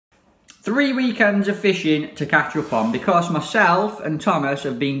3 weekends of fishing to catch up on, because myself and Thomas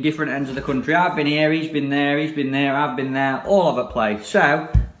have been different ends of the country. I've been here, he's been there, I've been there, all over the place. So,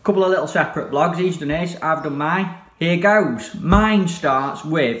 a couple of little separate vlogs. He's done his, I've done mine. Here goes. Mine starts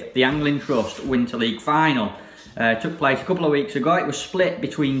with the Angling Trust Winter League Final. Took place a couple of weeks ago. It was split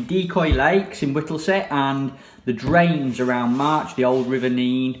between Decoy Lakes in Whittlesea and the drains around March, the old River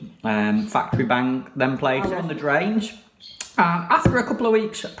Neen, Factory Bank, them places. On the drains. After a couple of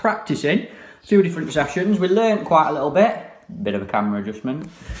weeks practicing, 2 different sessions, we learnt quite a little bit of a camera adjustment,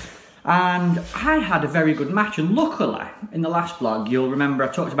 and I had a very good match. And luckily, in the last vlog, you'll remember I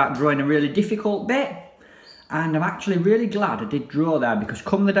talked about drawing a really difficult bit, and I'm actually really glad I did draw there, because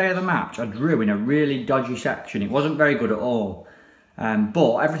come the day of the match, I drew in a really dodgy section. It wasn't very good at all,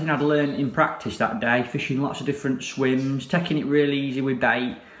 but everything I'd learned in practice that day, fishing lots of different swims, taking it really easy with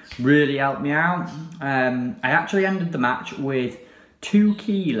bait, really helped me out. I actually ended the match with 2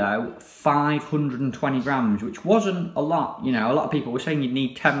 kilo 520 grams, which wasn't a lot. You know, a lot of people were saying you'd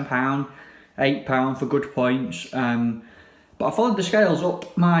need £10, £8 for good points, but I followed the scales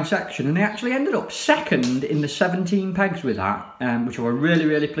up my section, and I actually ended up second in the 17 pegs with that, which I was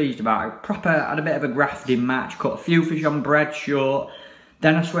really pleased about. I had a bit of a grafting match, caught a few fish on bread short.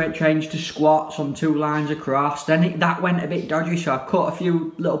 Then I swear it changed to squats on 2 lines across. Then that went a bit dodgy, so I caught a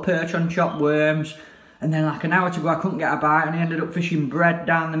few little perch on chopped worms. And then like an hour to go, I couldn't get a bite, and I ended up fishing bread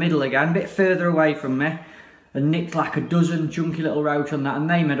down the middle again, a bit further away from me. And nicked like a dozen chunky little roach on that, and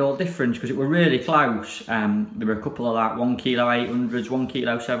they made all difference because it were really close. There were a couple of like 1 kilo 800s, 1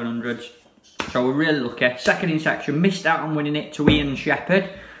 kilo 700s. So we're really lucky. Second in section, missed out on winning it to Ian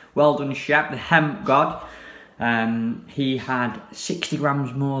Shepherd. Well done, Shep, the hemp god. He had 60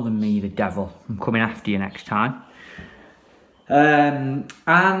 grams more than me, the devil. I'm coming after you next time. And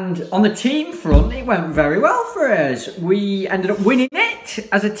on the team front, it went very well for us. We ended up winning it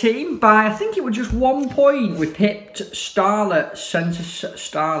as a team by, I think it was just 1 point. We pipped Sensas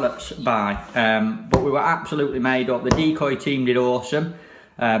Starlets by, but we were absolutely made up. The Decoy team did awesome,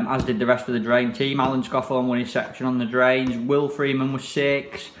 as did the rest of the drain team. Alan Scoffield won his section on the drains. Will Freeman was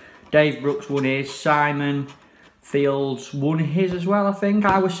 6. Dave Brooks won his. Simon Fields won his as well, I think.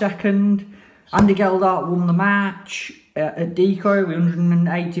 I was second. Andy Geldart won the match at Decoy with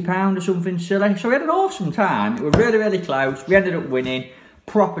 £180 or something silly. So we had an awesome time. It was really close. We ended up winning.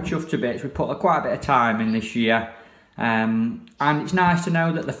 Proper chuffed to bits. We put quite a bit of time in this year. And it's nice to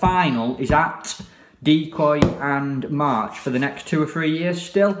know that the final is at Decoy and March for the next 2 or 3 years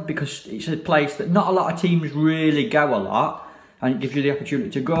still, because it's a place that not a lot of teams really go a lot, and it gives you the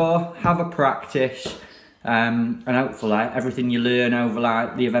opportunity to go, have a practice, and hopefully everything you learn over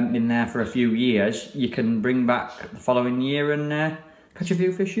like the event being there for a few years, you can bring back the following year and catch a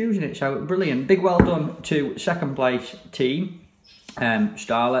few fish using it. So brilliant. Big well done to second place team,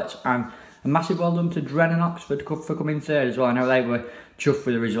 Starlets, and a massive well done to Drennan Oxford for coming third as well. I know they were chuffed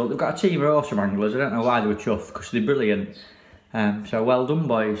with the result. They've got a team of awesome anglers. I don't know why they were chuffed, because they're brilliant. So well done,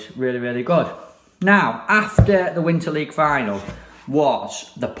 boys. Really good. Now, after the Winter League final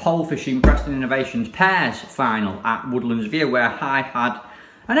was the pole fishing Preston Innovations pairs final at Woodlands View, where I had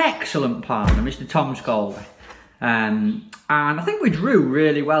an excellent partner, Mr. Tom Scholey. And I think we drew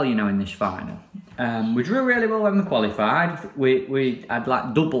really well, you know, in this final. We drew really well when we qualified. We had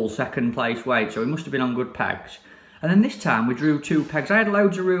like double second place weight, so we must have been on good pegs. And then this time we drew 2 pegs. I had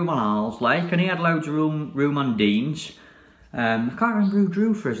loads of room on Arles Lake, and he had loads of room on Deans. I can't remember who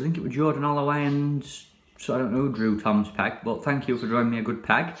drew for us. I think it was Jordan Holloway, and so I don't know who drew Tom's peg, but thank you for drawing me a good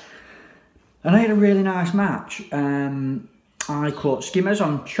peg. And I had a really nice match. I caught skimmers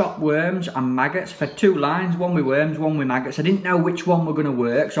on chopped worms and maggots. I fed 2 lines, one with worms, one with maggots. I didn't know which one were going to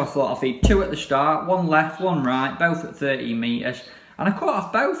work, so I thought I'll feed 2 at the start, 1 left, 1 right, both at 13 metres. And I caught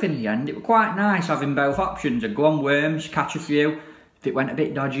off both in the end. It was quite nice having both options. I'd go on worms, catch a few. If it went a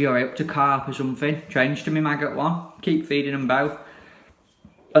bit dodgy or up to carp or something, change to my maggot one, keep feeding them both.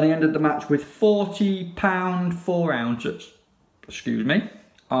 And I ended the match with £40 4 ounces, excuse me,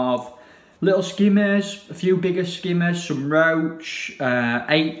 of little skimmers, a few bigger skimmers, some roach, 8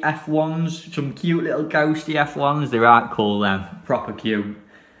 F1s, some cute little ghosty F1s. They're right cool, them, proper cute.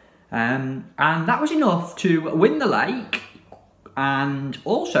 And that was enough to win the lake and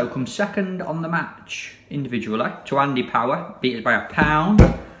also come second on the match individually to Andy Power, beat us by a pound.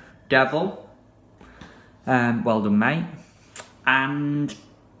 Devil, well done, mate. And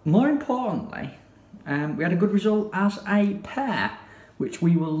more importantly, we had a good result as a pair, which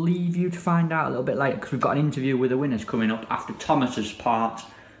we will leave you to find out a little bit later, because we've got an interview with the winners coming up after Thomas's part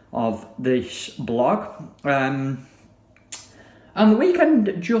of this blog. And the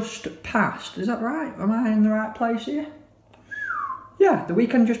weekend just passed, is that right? Am I in the right place here? yeah, the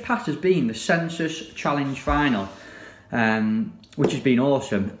weekend just passed has been the Census Challenge final, which has been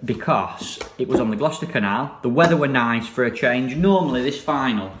awesome because it was on the Gloucester Canal. The weather were nice for a change. Normally this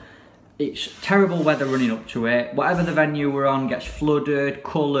final, it's terrible weather running up to it. Whatever the venue we're on gets flooded,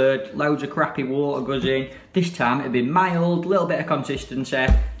 coloured, loads of crappy water goes in. This time it had been mild, little bit of consistency,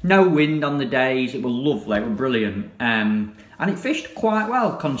 no wind on the days. It was lovely, it was brilliant. And it fished quite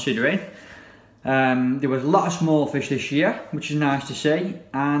well considering. There was a lot of small fish this year, which is nice to see,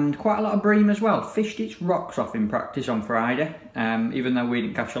 and quite a lot of bream as well. Fished its rocks off in practice on Friday, even though we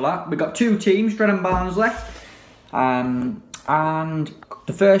didn't catch a lot. We got two teams, Dread and Barnsley, and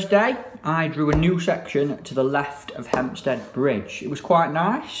the first day I drew a new section to the left of Hempstead Bridge. It was quite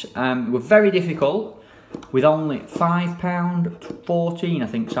nice. It was very difficult, with only £5.14 I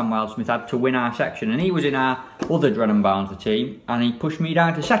think Sam Wildsmith had to win our section, and he was in our other Dread and Barnsley team, and he pushed me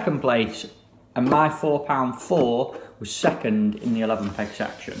down to second place. And my £4.4 was second in the 11 peg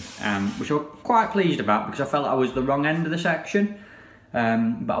section, which I was quite pleased about because I felt I was the wrong end of the section,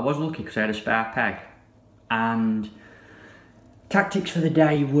 but I was lucky because I had a spare peg. And tactics for the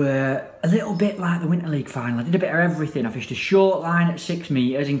day were a little bit like the Winter League final. I did a bit of everything. I fished a short line at 6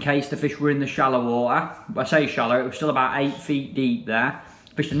 metres in case the fish were in the shallow water. I say shallow, it was still about 8 feet deep there.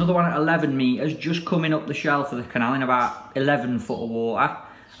 Fished another one at 11 metres, just coming up the shelf of the canal in about 11 foot of water.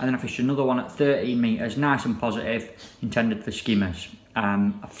 And then I fished another one at 13 metres, nice and positive, intended for skimmers.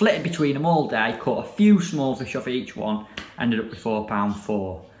 I flitted between them all day, caught a few small fish off each one, ended up with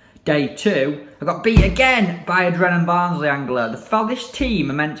 £4.4. Day 2, I got beat again by a Dread and Barnsley angler. This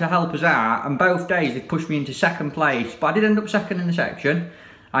team are meant to help us out, and both days they pushed me into second place, but I did end up second in the section.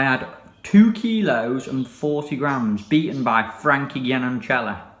 I had 2 kilos and 40 grams, beaten by Frankie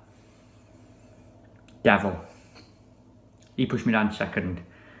Giannoncelli. Devil. He pushed me down to second.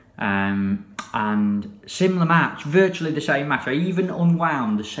 And similar match, virtually the same match. I even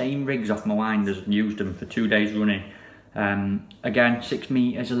unwound the same rigs off my winders and used them for 2 days running. Again, 6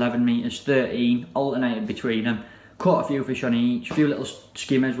 metres, 11 metres, 13, alternated between them. Caught a few fish on each. A few little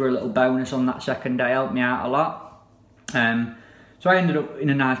skimmers were a little bonus on that second day, helped me out a lot. So I ended up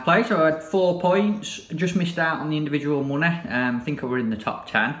in a nice place. So I had 4 points, just missed out on the individual money. I think I were in the top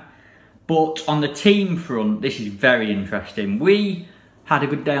 10. But on the team front, this is very interesting. We had a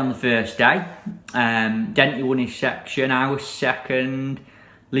good day on the first day. Denty won his section, I was second,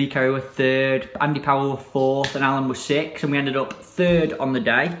 Lee Carey was third, Andy Powell was fourth, and Alan was sixth, and we ended up third on the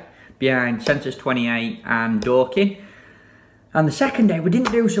day, behind Sensas 28 and Dorking. And the second day, we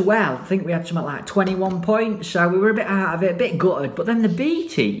didn't do so well. I think we had something like 21 points, so we were a bit out of it, a bit gutted. But then the B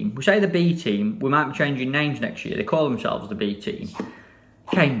team, we say the B team, we might be changing names next year, they call themselves the B team,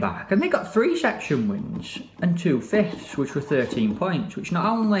 came back and they got 3 section wins and 2 fifths, which were 13 points, which not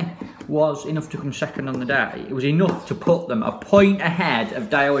only was enough to come second on the day, it was enough to put them a point ahead of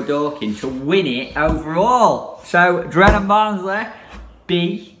Diowa Dorking to win it overall. So Dread and Barnsley,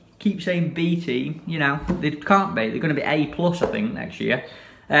 B, keep saying B team, you know, they can't be, they're going to be A plus I think next year,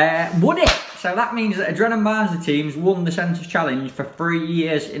 won it. So that means that a Dread and Barnsley team's won the Census Challenge for 3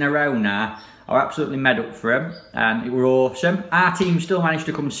 years in a row now. I absolutely made up for him. It were awesome. Our team still managed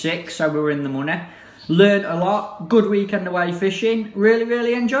to come 6th, so we were in the money. Learned a lot. Good weekend away fishing. Really,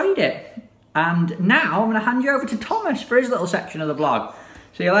 really enjoyed it. And now I'm going to hand you over to Thomas for his little section of the vlog.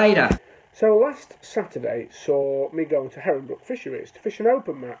 See you later. So last Saturday saw me going to Heronbrook Fisheries to fish an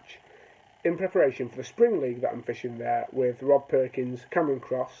open match in preparation for the Spring League that I'm fishing there with Rob Perkins, Cameron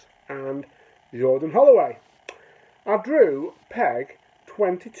Cross and Jordan Holloway. I drew peg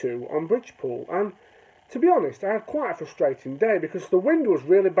 22 on Bridgepool, and to be honest I had quite a frustrating day because the wind was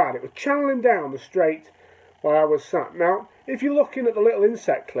really bad. It was channeling down the straight where I was sat. Now if you're looking at the little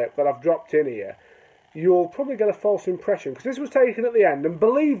insect clip that I've dropped in here, you'll probably get a false impression because this was taken at the end, and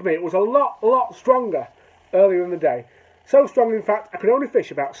believe me, it was a lot stronger earlier in the day. So strong in fact I could only fish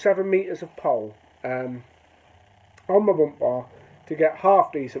about 7 metres of pole on my bump bar to get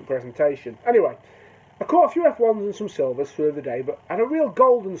half decent presentation. Anyway, I caught a few F1s and some silvers through the day, but I had a real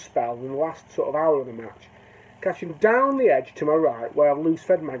golden spell in the last sort of hour of the match, catching down the edge to my right where I've loose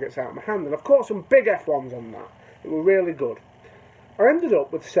fed maggots out of my hand, and I've caught some big F1s on that. It were really good. I ended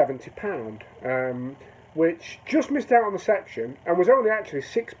up with £70, which just missed out on the section and was only actually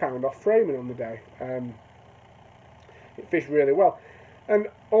 £6 off framing on the day. It fished really well, and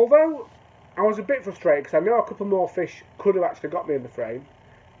although I was a bit frustrated because I know a couple more fish could have actually got me in the frame,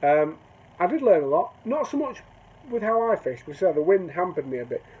 I did learn a lot. Not so much with how I fished, because the wind hampered me a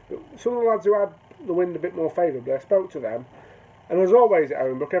bit, but some of the lads who had the wind a bit more favourably, I spoke to them, and as always at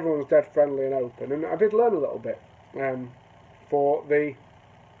Heronbrook everyone was dead friendly and open, and I did learn a little bit for the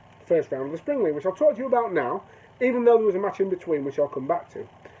first round of the Spring League, which I'll talk to you about now, even though there was a match in between, which I'll come back to.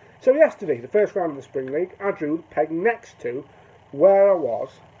 So yesterday, the first round of the Spring League, I drew the peg next to where I was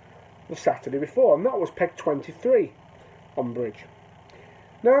the Saturday before, and that was peg 23 on bridge.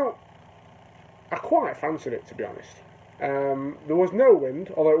 Now, I quite fancied it, to be honest. There was no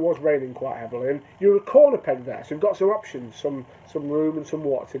wind, although it was raining quite heavily, and you're a corner peg there, so you've got some options, some room and some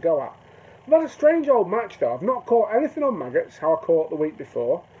water to go at. I've had a strange old match though. I've not caught anything on maggots, how I caught the week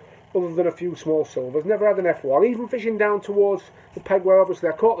before, other than a few small silvers. Never had an F1, even fishing down towards the peg where obviously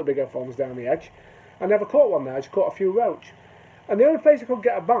I caught the big F1s down the edge. I never caught one there, I just caught a few roach. And the only place I could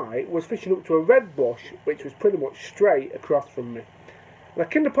get a bite was fishing up to a red bush, which was pretty much straight across from me. And I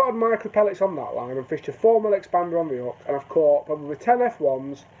kinder potted micro pellets on that line and fished a 4mm expander on the hook, and I've caught probably 10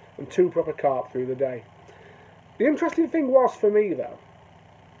 F1s and 2 proper carp through the day. The interesting thing was for me though,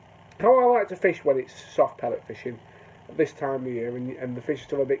 how I like to fish when it's soft pellet fishing at this time of year and the fish are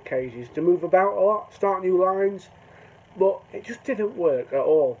still a bit cagey, is to move about a lot, start new lines, but it just didn't work at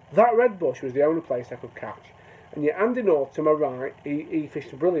all. That red bush was the only place I could catch. And yet Andy North to my right, he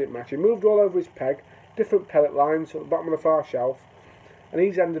fished a brilliant match. He moved all over his peg, different pellet lines at the bottom of the far shelf, and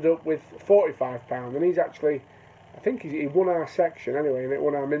he's ended up with £45, and he's actually, I think he won our section anyway, and it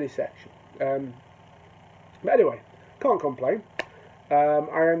won our mini section. But anyway, can't complain.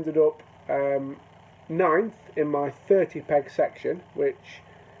 I ended up 9th in my 30 peg section, which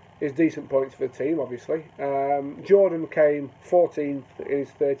is decent points for the team, obviously. Jordan came 14th in his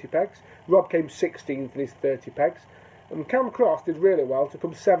 30 pegs. Rob came 16th in his 30 pegs. And Cam Cross did really well to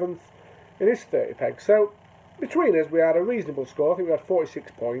come 7th in his 30 pegs. So, between us, we had a reasonable score. I think we had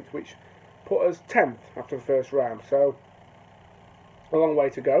 46 points, which put us 10th after the first round. So, a long way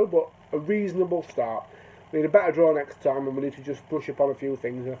to go, but a reasonable start. We need a better draw next time, and we need to just brush up on a few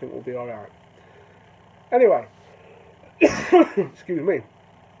things, and I think we'll be alright. Anyway, excuse me.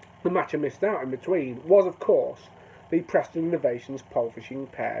 The match I missed out in between was, of course, the Preston Innovations Pole Fishing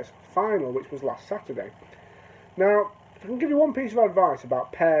Pairs final, which was last Saturday. Now, if I can give you one piece of advice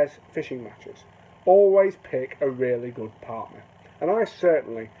about pairs fishing matches, always pick a really good partner. And I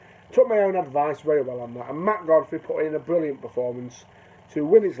certainly took my own advice very well on that, and Matt Godfrey put in a brilliant performance to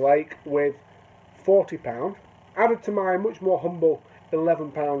win his lake with £40, added to my much more humble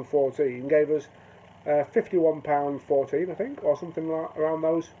 £11.14, gave us £51.14, I think, or something like around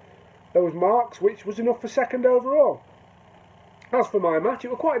those marks, which was enough for second overall. As for my match, it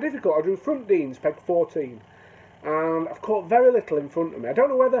was quite difficult. I drew front Deans, peg 14, and I've caught very little in front of me. I don't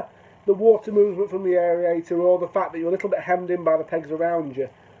know whether the water movement from the aerator or the fact that you're a little bit hemmed in by the pegs around you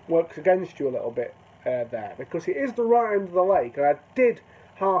works against you a little bit there, because it is the right end of the lake, and I did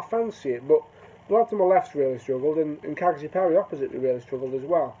half fancy it, but the lad to my left's really struggled, and Cagsy Perry opposite me really struggled as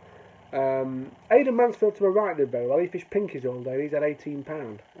well. Aidan Mansfield to my right did very well. He fished pinkies all day. He's had £18,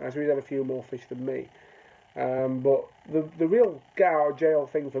 so he's had a few more fish than me. But the real get out of jail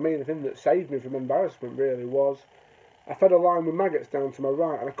thing for me, the thing that saved me from embarrassment really, was I fed a line with maggots down to my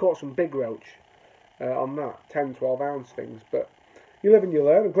right, and I caught some big roach on that, 10, 12 ounce things. But you live and you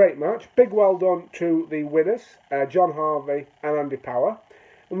learn. A great match. Big well done to the winners, John Harvey and Andy Power.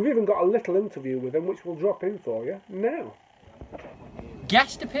 And we've even got a little interview with them, which we'll drop in for you now.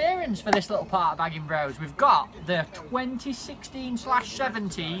 Guest appearance for this little part of Bagging Bros. We've got the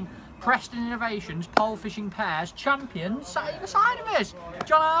 2016/17 Preston Innovations Pole Fishing Pairs champions sat either side of us.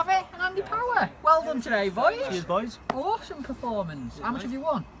 John Harvey and Andy Power. Well done today, boys. Cheers, boys. Awesome performance. How much have you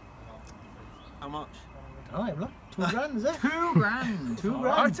won? How much? Oh, look, £2 is it? £2 grand.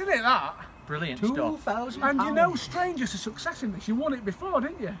 Right, isn't it that? Brilliant stuff. £2,000. And you know, strangers to success in this. You won it before,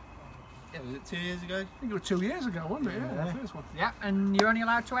 didn't you? Yeah, was it 2 years ago? I think it was 2 years ago, wasn't it? Yeah, the first one. Yeah, and you're only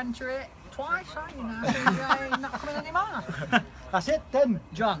allowed to enter it twice, aren't you now? So you're not coming anymore. That's it, then.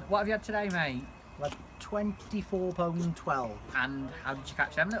 John, what have you had today, mate? Like £24.12. And how did you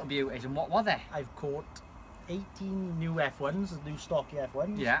catch them little beauties, and what were they? I've caught 18 new F1s, new stocky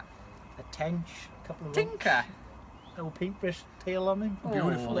F1s. Yeah. A tench, a couple of Tinker. little paintbrush tail on them.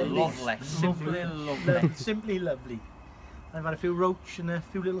 Beautiful. Lovely. Simply lovely. Simply lovely. And I've had a few roach and a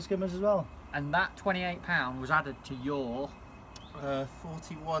few little skimmers as well. And that £28 was added to your...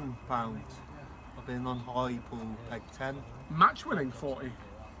 £41. I've been on high pool, peg 10. Match winning 40.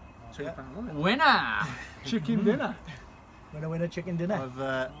 Yeah. winner! Chicken dinner. Winner, chicken dinner. I've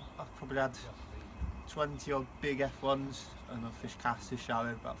probably had 20 odd big F1s, and I've fished casters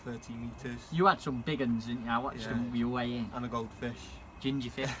shallow about 30 metres. You had some big uns, didn't you? I watched them your way in. And a goldfish.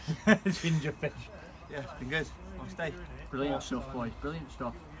 Gingerfish. Gingerfish. Yeah, it's been good. Nice day. Brilliant stuff, boys. Brilliant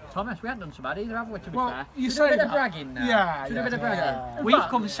stuff. Thomas, we haven't done so bad either, have we, to be Well, fair? you Should we do a say bit of that. bragging now? Yeah, Should we do a bit of bragging? yeah. We've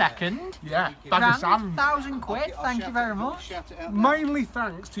come second. Yeah, bag of sand. £1,000, thank you very much. Mainly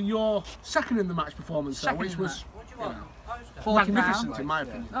thanks to your second in the match performance, though, Second which in was £40. Magnificent in my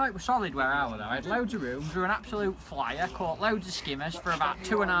opinion. No, it was solid where I was. I had loads of rooms, we were an absolute flyer, caught loads of skimmers for about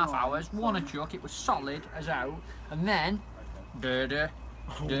 2.5 hours, won a chuck, it was solid as out, and then,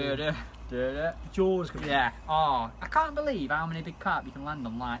 Jaws. yeah, oh, I can't believe how many big carp you can land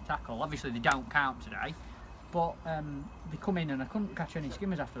on light tackle. Obviously they don't count today, but they come in and I couldn't catch any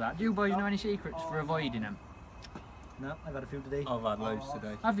skimmers after that. Do you boys know any secrets for avoiding them? No, I've had a few today. I've had loads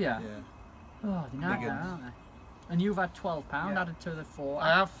today. Have you? Yeah. Oh, they're not there, aren't they? And you've had £12 added to the 4. I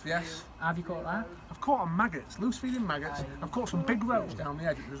have, yes. Have you caught that? I've caught on maggots, loose feeding maggots. I've caught some big roach down the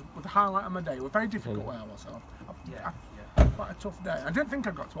edge. It was the highlight of my day. It was very difficult where I was. So I've quite a tough day. I didn't think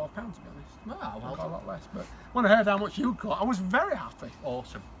I got £12 to be honest. Oh, I well got a lot less. But when I heard how much you caught, I was very happy.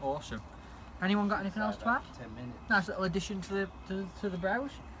 Awesome, awesome. Anyone got anything else to add? 10 minutes. Nice little addition to the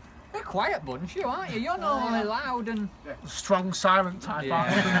browse. You're a quiet bunch, you aren't you? You're normally loud and... Strong, silent type.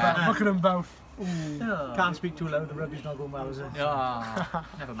 Yeah. Look at them both. Oh. Can't speak too loud, the rugby's not going well, is it? Oh,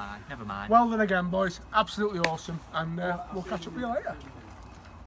 never mind, never mind. Well then again, boys, absolutely awesome, and we'll catch up with you later.